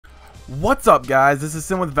What's up, guys? This is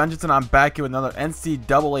Sin with Vengeance, and I'm back here with another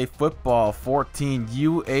NCAA Football 14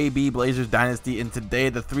 UAB Blazers Dynasty. And today,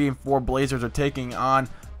 the 3-4 Blazers are taking on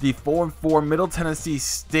the 4-4 Middle Tennessee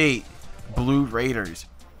State Blue Raiders.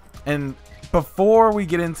 And before we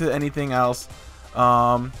get into anything else,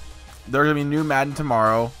 there's gonna be new Madden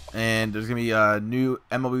tomorrow, and there's gonna be a new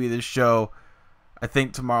MLB This Show, I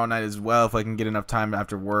think, tomorrow night as well, if I can get enough time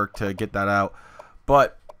after work to get that out.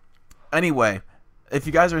 But anyway, if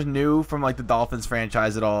you guys are new from like the Dolphins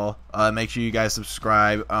franchise at all, make sure you guys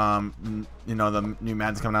subscribe. You know, the new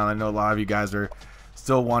Madden's coming out. I know a lot of you guys are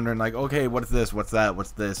still wondering, like, okay, what's this, what's that,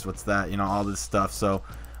 what's this, what's that, you know, all this stuff. So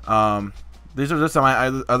these are just my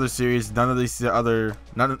other series. None of the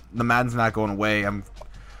Madden's not going away. I'm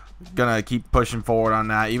gonna keep pushing forward on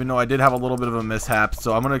that, even though I did have a little bit of a mishap.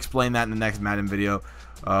 So I'm gonna explain that in the next Madden video,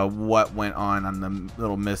 what went on the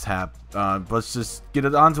little mishap. Let's just get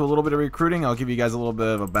it on to a little bit of recruiting. I'll give you guys a little bit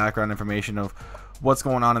of a background information of what's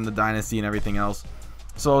going on in the dynasty and everything else.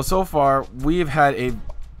 So far we've had a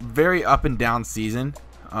very up and down season.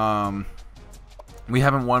 We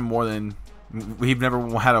haven't won more than, we've never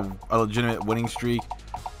had a legitimate winning streak.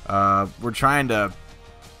 We're trying to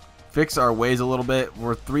fix our ways a little bit.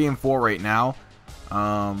 We're 3-4 right now.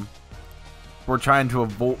 We're trying to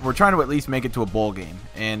at least make it to a bowl game,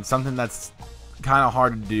 and something that's kind of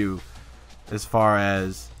hard to do as far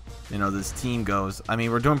as, you know, this team goes. I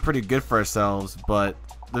mean, we're doing pretty good for ourselves, but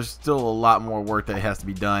there's still a lot more work that has to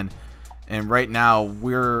be done. And right now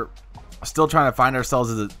we're still trying to find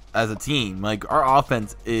ourselves as a team. Like, our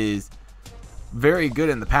offense is very good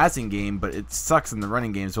in the passing game, but it sucks in the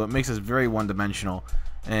running game, so it makes us very one-dimensional.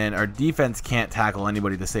 And our defense can't tackle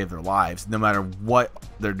anybody to save their lives, no matter what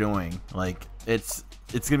they're doing. Like, it's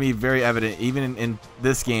gonna be very evident, even in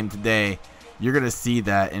this game today. You're gonna see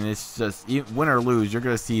that, and it's just, win or lose, you're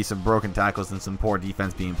gonna see some broken tackles and some poor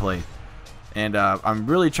defense being played. And I'm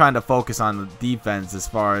really trying to focus on the defense as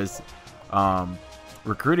far as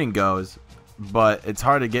recruiting goes, but it's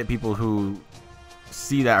hard to get people who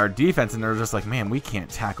see that our defense and they're just like, man, we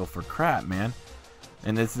can't tackle for crap, man.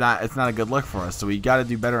 And it's not a good look for us. So we got to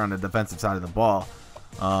do better on the defensive side of the ball,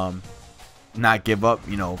 not give up,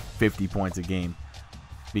 you know, 50 points a game,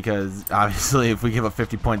 because obviously if we give up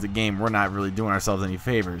 50 points a game, we're not really doing ourselves any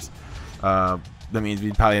favors. That means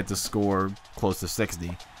we probably have to score close to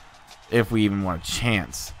 60 if we even want a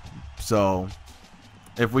chance. So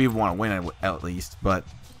if we want to win at least. But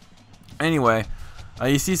anyway,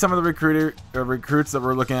 you see some of the recruits that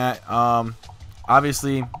we're looking at.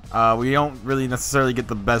 Obviously, we don't really necessarily get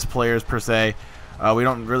the best players per se. We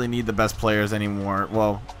don't really need the best players anymore.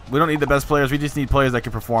 Well, we don't need the best players. We just need players that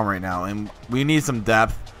can perform right now, and we need some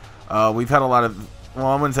depth. We've had a lot of, well,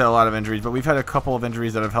 I wouldn't say a lot of injuries, but we've had a couple of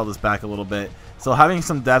injuries that have held us back a little bit. So having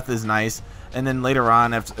some depth is nice. And then later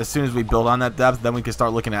on, as soon as we build on that depth, then we can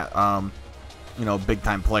start looking at, you know, big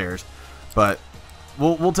time players. But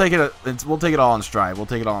we'll take it all in stride. We'll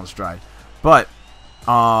take it all in stride. But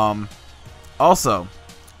also,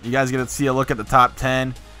 you guys get to see a look at the top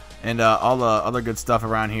 10 and all the other good stuff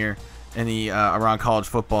around here in the around college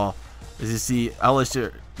football. As you see,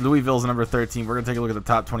 LSU, Louisville's number 13. We're gonna take a look at the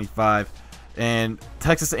top 25, and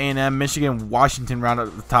Texas A&M, Michigan, Washington round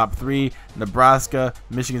out the top 3. Nebraska,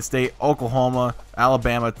 Michigan State, Oklahoma,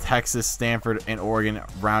 Alabama, Texas, Stanford, and Oregon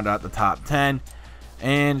round out the top 10.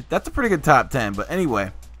 And that's a pretty good top 10. But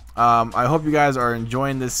anyway, I hope you guys are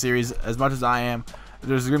enjoying this series as much as I am.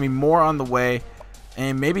 There's going to be more on the way,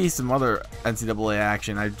 and maybe some other NCAA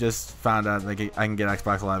action. I just found out like I can get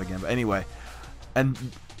Xbox Live again. But anyway, and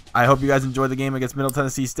I hope you guys enjoy the game against Middle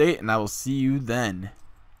Tennessee State, and I will see you then.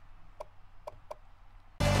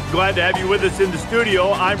 Glad to have you with us in the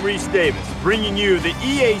studio. I'm Reese Davis, bringing you the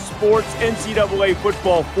EA Sports NCAA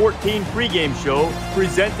Football 14 pregame show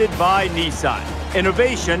presented by Nissan.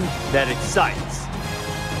 Innovation that excites.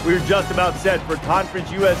 We're just about set for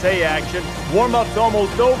Conference USA action. Warm-up's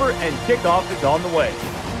almost over and kickoff is on the way.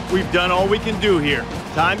 We've done all we can do here.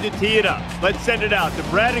 Time to tee it up. Let's send it out to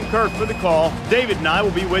Brad and Kirk for the call. David and I will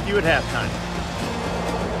be with you at halftime.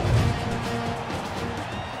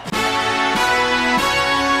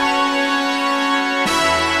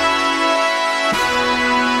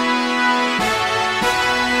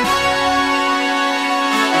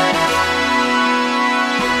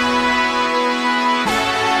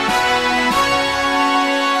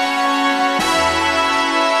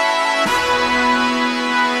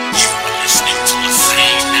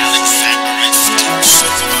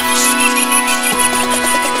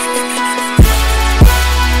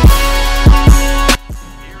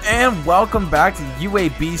 welcome back to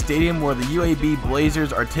UAB Stadium, where the UAB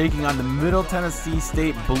Blazers are taking on the Middle Tennessee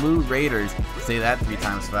State Blue Raiders. Say that 3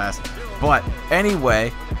 times fast. But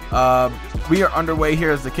anyway, we are underway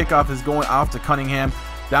here as the kickoff is going off to Cunningham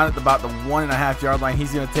down at about the 1.5-yard line.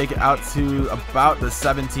 He's going to take it out to about the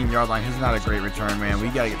 17-yard line. He's not a great return man. We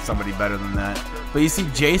got to get somebody better than that. But you see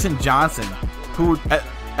Jason Johnson, who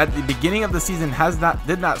at the beginning of the season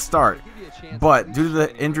did not start. But due to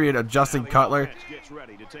the injury of Justin Cutler,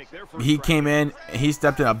 he came in, he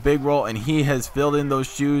stepped in a big role, and he has filled in those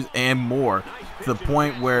shoes and more, to the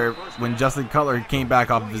point where when Justin Cutler came back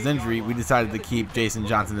off of his injury, we decided to keep Jason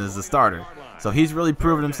Johnson as the starter. So he's really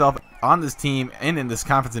proven himself on this team and in this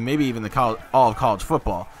conference, and maybe even all of college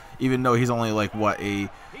football, even though he's only like, what, a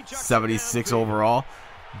 76 overall.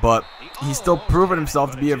 But he's still proven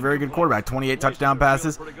himself to be a very good quarterback. 28 touchdown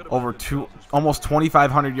passes, almost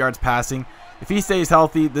 2,500 yards passing. If he stays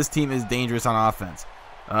healthy, this team is dangerous on offense.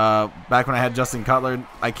 Back when I had Justin Cutler,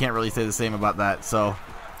 I can't really say the same about that. So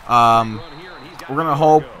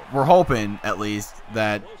we're hoping at least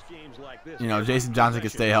that, you know, Jason Johnson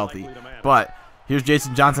can stay healthy. But here's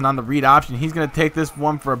Jason Johnson on the read option. He's going to take this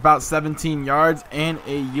one for about 17 yards and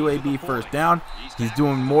a UAB first down. He's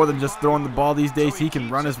doing more than just throwing the ball these days. He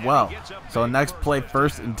can run as well. So next play,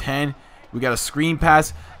 1st and 10. We got a screen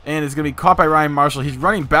pass, and it's going to be caught by Ryan Marshall. He's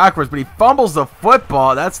running backwards, but he fumbles the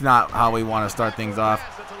football. That's not how we want to start things off.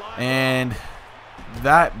 And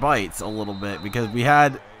that bites a little bit, because we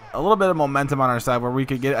had a little bit of momentum on our side where we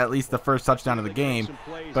could get at least the first touchdown of the game,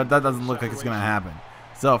 but that doesn't look like it's going to happen.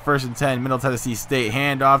 So 1st and 10, Middle Tennessee State,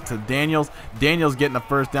 handoff to Daniels. Daniels getting the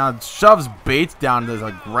first down, shoves Bates down to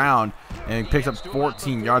the ground, and picks up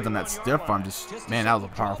 14 yards on that stiff arm. Man, that was a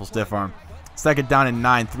powerful stiff arm. 2nd down and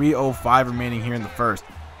 9, 3:05 remaining here in the first.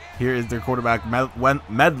 Here is their quarterback,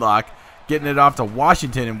 Medlock, getting it off to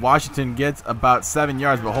Washington, and Washington gets about 7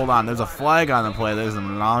 yards. But hold on, there's a flag on the play. There's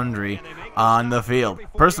some laundry on the field.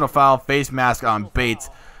 Personal foul, face mask on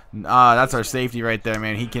Bates. That's our safety right there,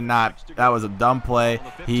 man. He cannot. That was a dumb play.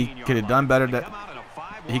 He could have done better.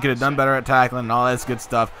 He could have done better at tackling and all that good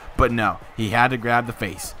stuff. But no, he had to grab the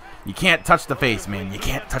face. You can't touch the face, man. You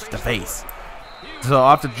can't touch the face. So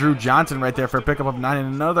off to Drew Johnson right there for a pickup of 9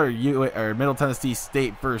 and another Middle Tennessee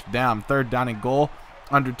State first down. 3rd down and goal.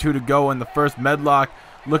 Under 2 to go in the first. Medlock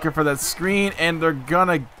looking for that screen, and they're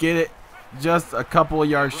gonna get it just a couple of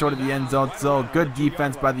yards short of the end zone. So good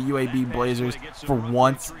defense by the UAB Blazers for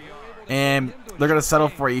once, and they're gonna settle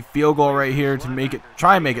for a field goal right here to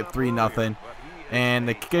try and make it 3-0. And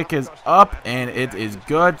the kick is up, and it is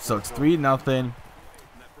good. So it's 3-0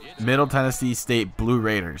 Middle Tennessee State Blue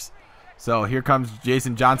Raiders. So here comes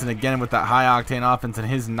Jason Johnson again with that high-octane offense and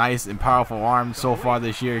his nice and powerful arm so far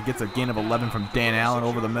this year. He gets a gain of 11 from Dan Allen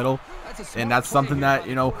over the middle. And that's something that,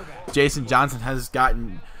 you know, Jason Johnson has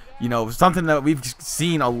gotten, you know, something that we've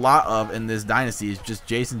seen a lot of in this dynasty is just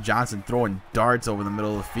Jason Johnson throwing darts over the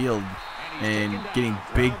middle of the field and getting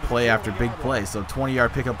big play after big play. So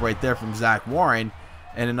 20-yard pickup right there from Zach Warren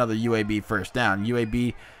and another UAB first down.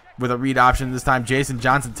 UAB with a read option this time. Jason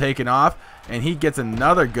Johnson taking off, and he gets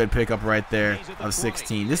another good pickup right there of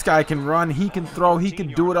 16. This guy can run, he can throw, he can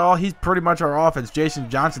do it all. He's pretty much our offense. Jason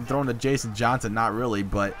Johnson throwing to Jason Johnson, not really,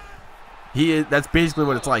 but that's basically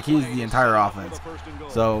what it's like. He's the entire offense.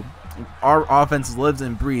 So our offense lives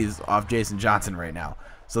and breathes off Jason Johnson right now.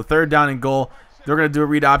 So 3rd down and goal. They're going to do a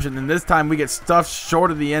read option, and this time we get stuffed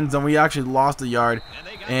short of the end zone. We actually lost a yard,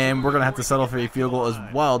 and we're going to have to settle for a field goal as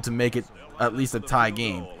well to make it at least a tie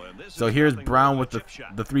game. So here's Brown with the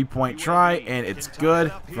 3-point try, and it's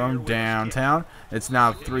good from downtown. It's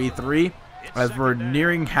now 3-3 as we're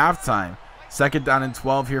nearing halftime. 2nd down and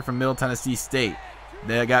 12 here from Middle Tennessee State.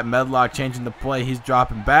 They got Medlock changing the play. He's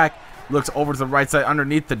dropping back. Looks over to the right side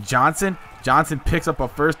underneath to Johnson. Johnson picks up a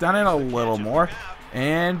first down and a little more.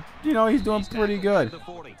 And, you know, he's doing pretty good.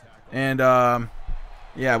 And,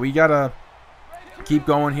 yeah, we got to keep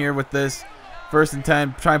going here with this. 1st and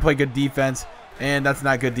 10, try and play good defense. And that's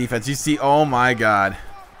not good defense. You see, oh my God,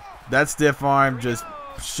 that stiff arm just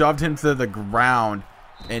shoved him to the ground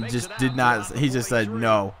and just did not. He just said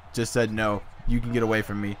no. Just said no. You can get away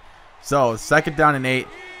from me. So 2nd down and 8,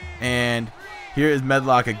 and here is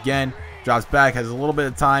Medlock again. Drops back, has a little bit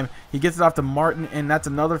of time. He gets it off to Martin, and that's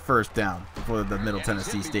another first down for the Middle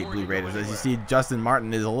Tennessee State Blue Raiders. As you see, Justin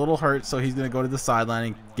Martin is a little hurt, so he's going to go to the sideline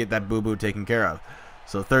and get that boo-boo taken care of.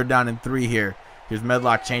 So 3rd down and 3 here. Here's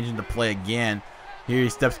Medlock changing the play again. Here he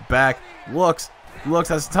steps back, looks,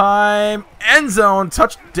 has time, end zone,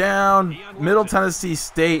 touchdown, Middle Tennessee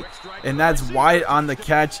State, and that's White on the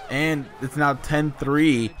catch, and it's now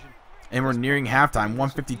 10-3 And we're nearing halftime.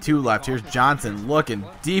 1:52 left. Here's Johnson looking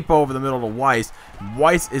deep over the middle to Weiss.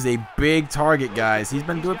 Weiss is a big target, guys. He's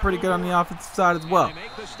been doing pretty good on the offensive side as well.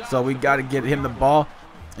 So we got to get him the ball.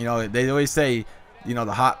 You know, they always say, you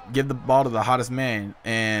know, give the ball to the hottest man,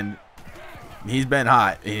 and he's been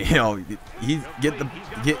hot. You know, get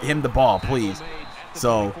him the ball, please.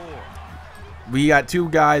 So we got two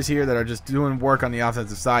guys here that are just doing work on the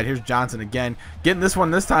offensive side. Here's Johnson again, getting this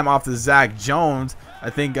time off to Zach Jones. I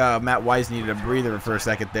think Matt Weiss needed a breather for a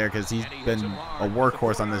second there because he's been a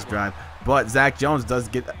workhorse on this drive. But Zach Jones does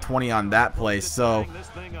get 20 on that play. So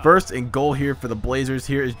first and goal here for the Blazers.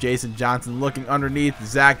 Here is Jason Johnson looking underneath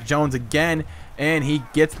Zach Jones again, and he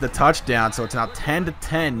gets the touchdown. So it's now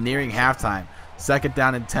 10-10 nearing halftime. Second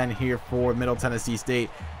down and 10 here for Middle Tennessee State.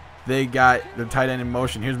 They got the tight end in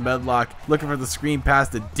motion. Here's Medlock looking for the screen pass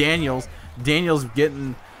to Daniels. Daniels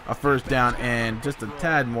getting a first down and just a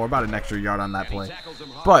tad more, about an extra yard on that play.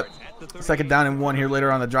 But second down and 1 here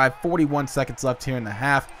later on the drive. 41 seconds left here in the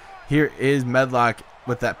half. Here is Medlock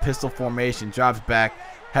with that pistol formation. Drops back,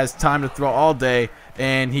 has time to throw all day,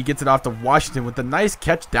 and he gets it off to Washington with a nice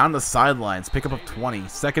catch down the sidelines. Pickup of 20.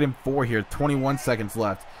 Second and 4 here. 21 seconds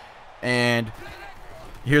left. And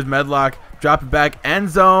here's Medlock. Drop it back. End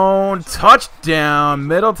zone. Touchdown.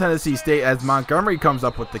 Middle Tennessee State as Montgomery comes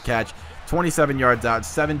up with the catch. 27 yards out.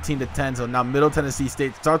 17-10. So now Middle Tennessee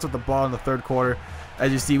State starts with the ball in the third quarter.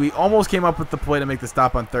 As you see, we almost came up with the play to make the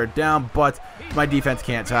stop on third down, but my defense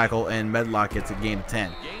can't tackle, and Medlock gets a gain of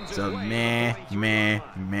 10. So, meh.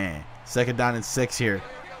 Second down and 6 here.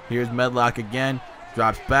 Here's Medlock again.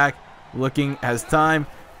 Drops back. Looking, has time,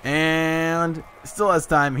 and still has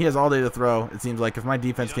time. He has all day to throw, it seems like, if my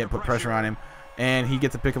defense can't put pressure on him. And he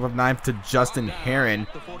gets a pickup of 9 to Justin Herron.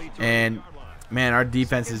 And, man, our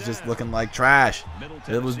defense is just looking like trash.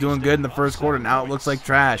 It was doing good in the first quarter. Now it looks like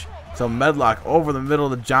trash. So Medlock over the middle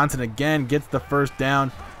to Johnson again, gets the first down,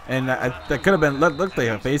 and that could have been looked like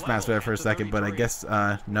a face mask there for a second, but I guess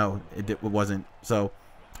no, it wasn't. So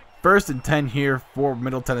first and 10 here for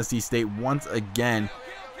Middle Tennessee State once again,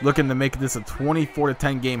 looking to make this a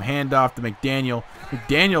 24-10 game. Handoff to McDaniel.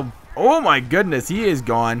 McDaniel, oh my goodness, he is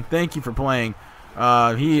gone. Thank you for playing.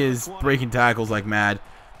 He is breaking tackles like mad.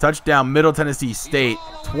 Touchdown Middle Tennessee State,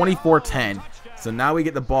 24-10. So now we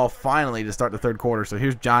get the ball finally to start the third quarter. So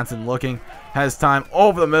here's Johnson looking, has time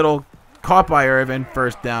over the middle, caught by Irvin,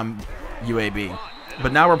 first down UAB.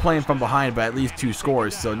 But now we're playing from behind by at least 2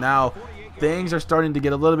 scores. So now things are starting to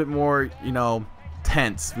get a little bit more, you know,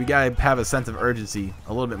 tense. We got to have a sense of urgency a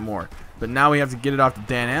little bit more. But now we have to get it off to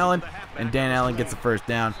Dan Allen, and Dan Allen gets the first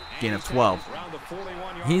down, gain of 12.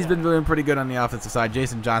 He's been doing pretty good on the offensive side.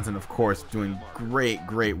 Jason Johnson, of course, doing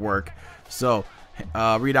great work. So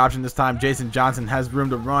read option this time. Jason Johnson has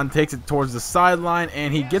room to run, takes it towards the sideline,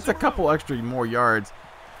 and he gets a couple extra more yards.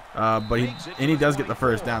 But he does get the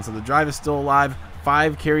first down. So the drive is still alive.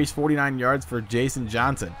 5 carries, 49 yards for Jason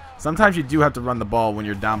Johnson. Sometimes you do have to run the ball when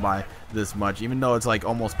you're down by this much, even though it's like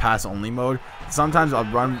almost pass only mode. Sometimes a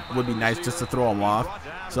run would be nice just to throw them off.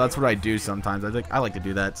 So that's what I do sometimes. I like to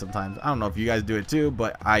do that sometimes. I don't know if you guys do it too,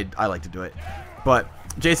 but I like to do it. But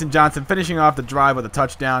Jason Johnson finishing off the drive with a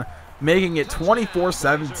touchdown, making it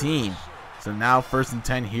 24-17. So now first and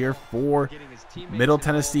 10 here for Middle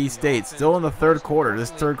Tennessee State. Still in the third quarter.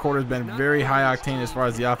 This third quarter has been very high octane as far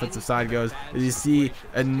as the offensive side goes. As you see,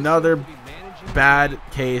 another bad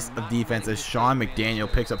case of defense as Sean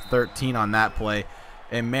McDaniel picks up 13 on that play.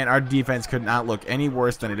 And man, our defense could not look any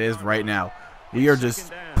worse than it is right now. We are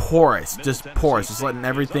just porous, just letting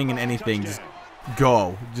everything and anything just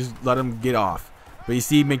go. Just let them get off. But you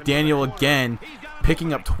see McDaniel again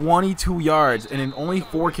picking up 22 yards, and in only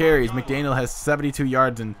 4 carries, McDaniel has 72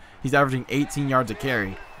 yards, and he's averaging 18 yards a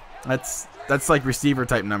carry. That's like receiver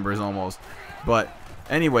type numbers almost. But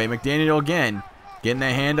anyway, McDaniel again getting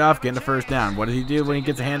that handoff, getting the first down. What does he do when he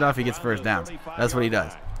gets a handoff? He gets first downs. That's what he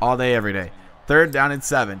does all day, every day. Third down and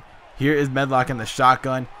 7. Here is Medlock in the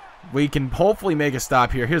shotgun. We can hopefully make a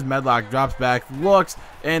stop here. Here's Medlock, drops back, looks,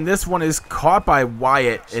 and this one is caught by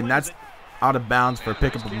Wyatt, and that's out of bounds for a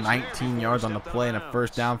pickup of 19 yards on the play and a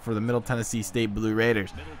first down for the Middle Tennessee State Blue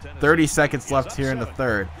Raiders. 30 seconds left here in the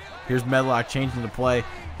third. Here's Medlock changing the play.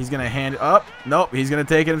 He's going to hand it up. Nope, he's going to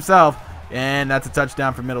take it himself, and that's a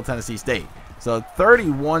touchdown for Middle Tennessee State. So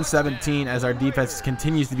 31-17 as our defense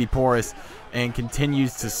continues to be porous and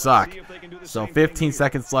continues to suck. So 15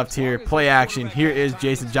 seconds left here. Play action. Here is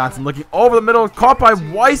Jason Johnson looking over the middle. Caught by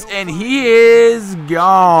Weiss, and he is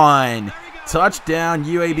gone. Touchdown,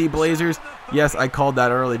 UAB Blazers. Yes, I called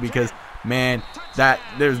that early because, man,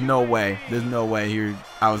 there's no way. There's no way here.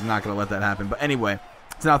 I was not going to let that happen. But anyway,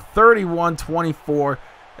 it's now 31-24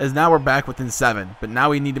 is now we're back within 7. But now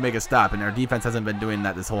we need to make a stop, and our defense hasn't been doing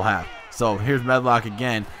that this whole half. So here's Medlock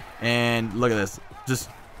again, and look at this. Just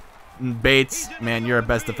Bates, man, you're a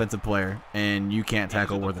best defensive player, and you can't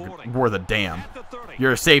tackle worth a damn.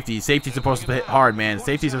 You're a safety. Safety's supposed to hit hard, man.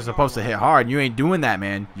 Safeties are supposed to hit hard, and you ain't doing that,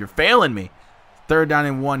 man. You're failing me. 3rd down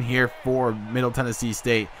and 1 here for Middle Tennessee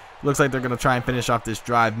State. Looks like they're going to try and finish off this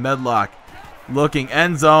drive. Medlock looking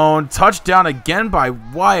end zone. Touchdown again by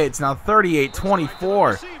White. It's now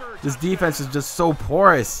 38-24. This defense is just so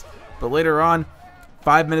porous. But later on,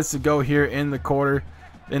 5 minutes to go here in the quarter.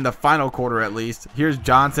 In the final quarter, at least. Here's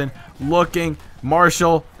Johnson looking,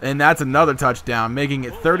 Marshall, and that's another touchdown, making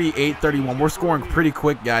it 38-31. We're scoring pretty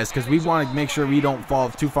quick, guys, because we want to make sure we don't fall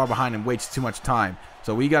too far behind and waste too much time.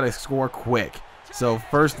 So we got to score quick. So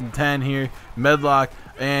 1st and 10 here, Medlock,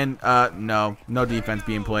 and no defense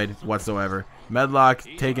being played whatsoever. Medlock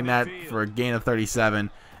taking that for a gain of 37,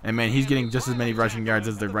 and man, he's getting just as many rushing yards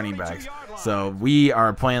as the running backs. So we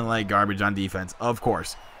are playing like garbage on defense, of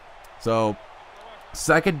course. So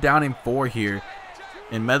 2nd down and 4 here,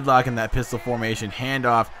 and Medlock in that pistol formation,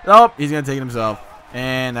 handoff. Oh, he's going to take it himself,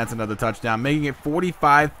 and that's another touchdown, making it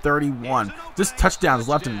 45-31. Just touchdowns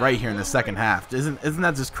left and right here in the second half. Isn't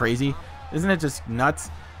that just crazy? Isn't it just nuts?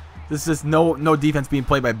 This is no defense being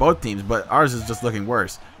played by both teams, but ours is just looking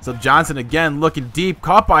worse. So Johnson again looking deep,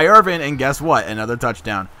 caught by Irvin, and guess what? Another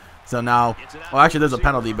touchdown. So now, well, actually there's a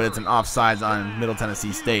penalty, but it's an offsides on Middle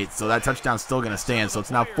Tennessee State. So that touchdown's still going to stand. So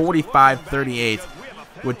it's now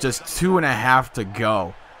 45-38 with just 2.5 to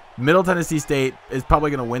go. Middle Tennessee State is probably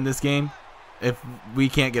going to win this game if we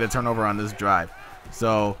can't get a turnover on this drive.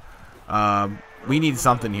 So we need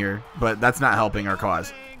something here, but that's not helping our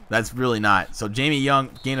cause. That's really not. So Jamie Young,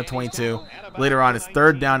 gain of 22. Later on, it's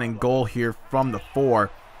 3rd down and goal here from the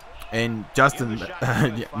 4. And Justin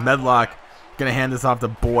Medlock going to hand this off to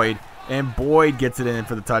Boyd. And Boyd gets it in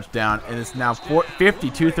for the touchdown. And it's now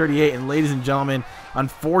 52-38. And ladies and gentlemen,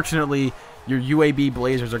 unfortunately, your UAB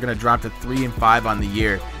Blazers are going to drop to 3-5 on the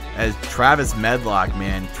year. As Travis Medlock,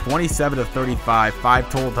 man, 27-35,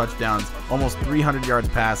 5 total touchdowns, almost 300 yards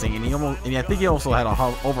passing. And I think he also had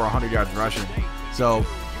over 100 yards rushing. So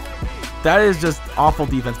that is just awful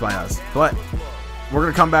defense by us. But we're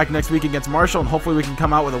going to come back next week against Marshall, and hopefully we can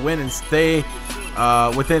come out with a win and stay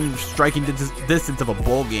within striking distance of a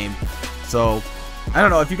bowl game. So, I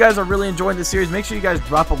don't know. If you guys are really enjoying this series, make sure you guys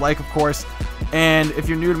drop a like, of course. And if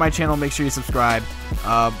you're new to my channel, make sure you subscribe.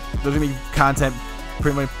 There's going to be content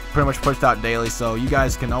pretty much pushed out daily, so you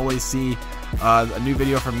guys can always see a new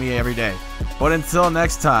video from me every day. But until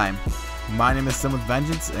next time, my name is Sim with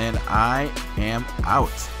Vengeance, and I am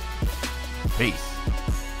out. Peace.